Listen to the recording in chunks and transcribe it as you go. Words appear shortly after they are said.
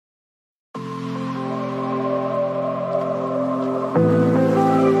I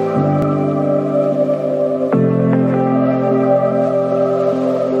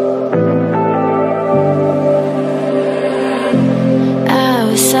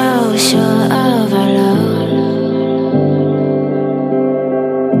was so sure of our love.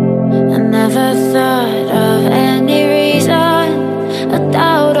 I never thought of any reason, a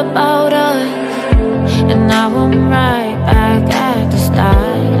doubt about us. And now I'm right back at the start.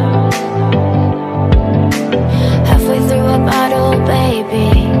 Halfway through a bottle, baby,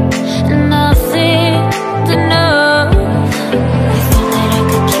 and nothing's enough. I thought that I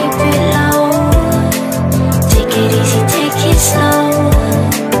could keep it low. Take it easy, take it slow.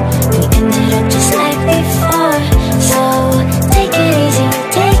 We ended up just like before, so take it easy,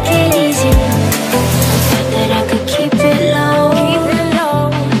 take it easy. I thought that I could keep it low.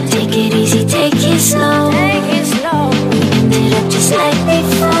 Take it easy, take it slow. We ended up just like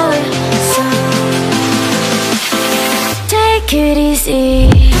before, so take it easy.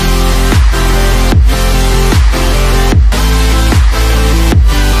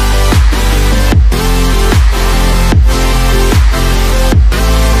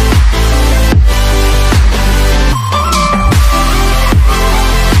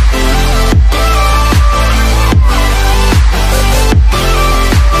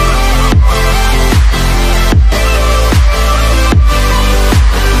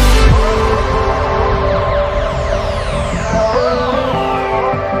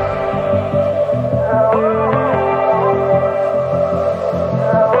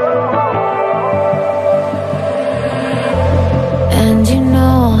 And you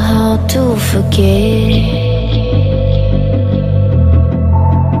know how to forget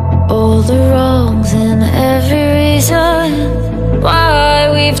all the wrongs and every reason why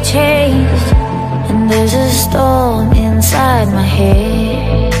we've changed. And there's a storm inside my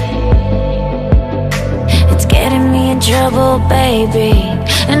head, it's getting me in trouble, baby,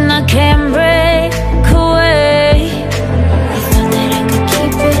 and I can't break away. I thought that I could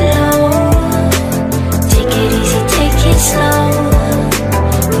keep it low. Take it easy, take it slow.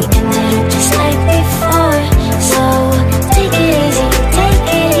 We ended up just like before, so take it easy, take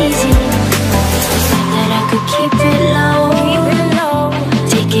it easy. I thought that I could keep it low.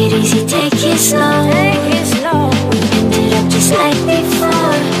 Take it easy, take it slow. We ended up just like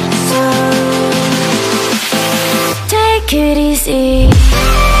before, so take it easy.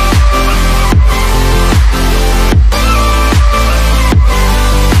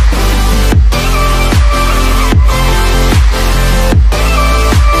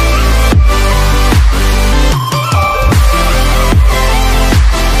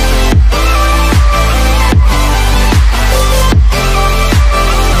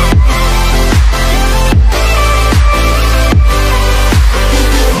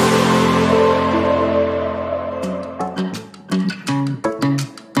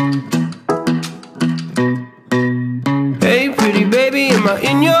 Am I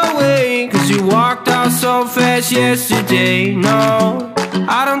in your way? Cause you walked out so fast yesterday. No,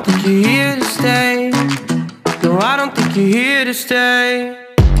 I don't think you're here to stay. No, I don't think you're here to stay.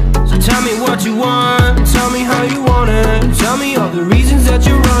 So tell me what you want, tell me how you want it. Tell me all the reasons that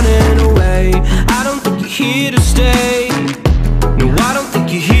you're running away. I don't think you're here to stay. No, I don't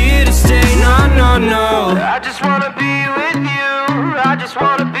think you're here to stay. No, no, no. I just wanna be with you. I just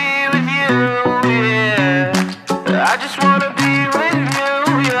wanna be with you, yeah. I just wanna be with you.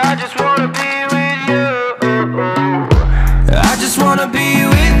 I just wanna be with you. I just wanna be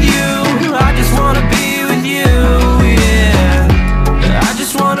with you. I just wanna be with you, yeah. I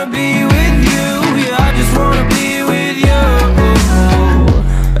just wanna be with you. Yeah, I just wanna be with you.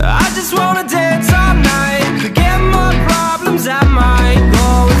 I just wanna dance all night, forget my problems, I might go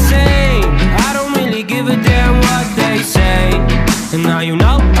insane. I don't really give a damn what they say. And now you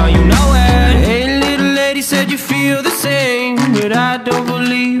know it. Hey, little lady, said you feel the same, but I don't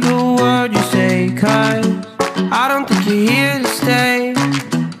believe a word you say. Cause I don't think you're here to stay.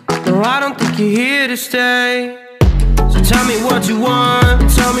 No, I don't think you're here to stay. So tell me what you want,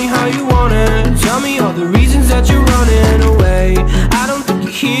 tell me how you want it. Tell me all the reasons that you're running away. I don't think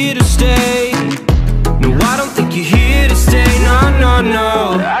you're here to stay. No, I don't think you're here to stay. No, no,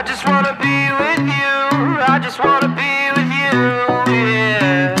 no. I just wanna be with you. I just wanna be with you,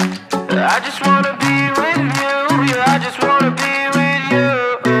 yeah. I just wanna be with you. Yeah, I just wanna be with you.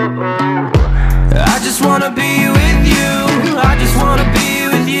 I just wanna be with you. I just wanna be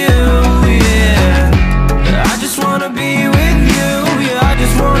with you, yeah. I just wanna be with you. Yeah, I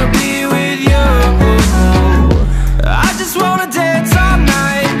just wanna be with you. I just wanna dance all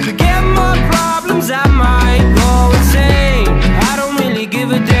night, forget my problems, I might go insane. I don't really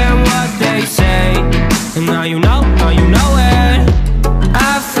give a damn what they say. And now you know it.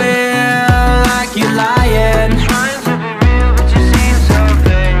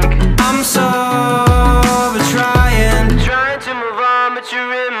 but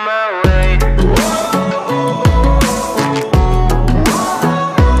you're in my way.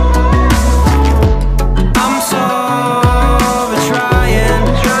 I'm sorry,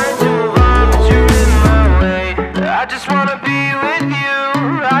 trying to move on, but you're in my way. I just wanna be with you,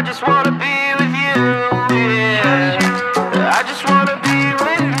 I just wanna be with you, yeah. I just wanna be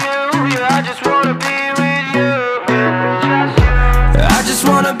with you, yeah, I just wanna be with you. I just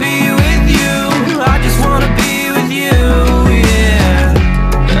wanna be with you, I just wanna be with you, yeah.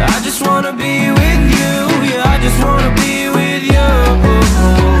 I just wanna be with you, yeah, I just wanna be with you.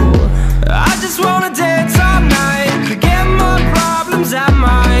 I just wanna dance all night, forget my problems, I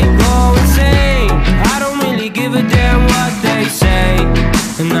might go insane. I don't really give a damn what they say.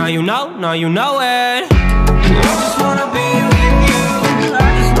 And now you know it. I just wanna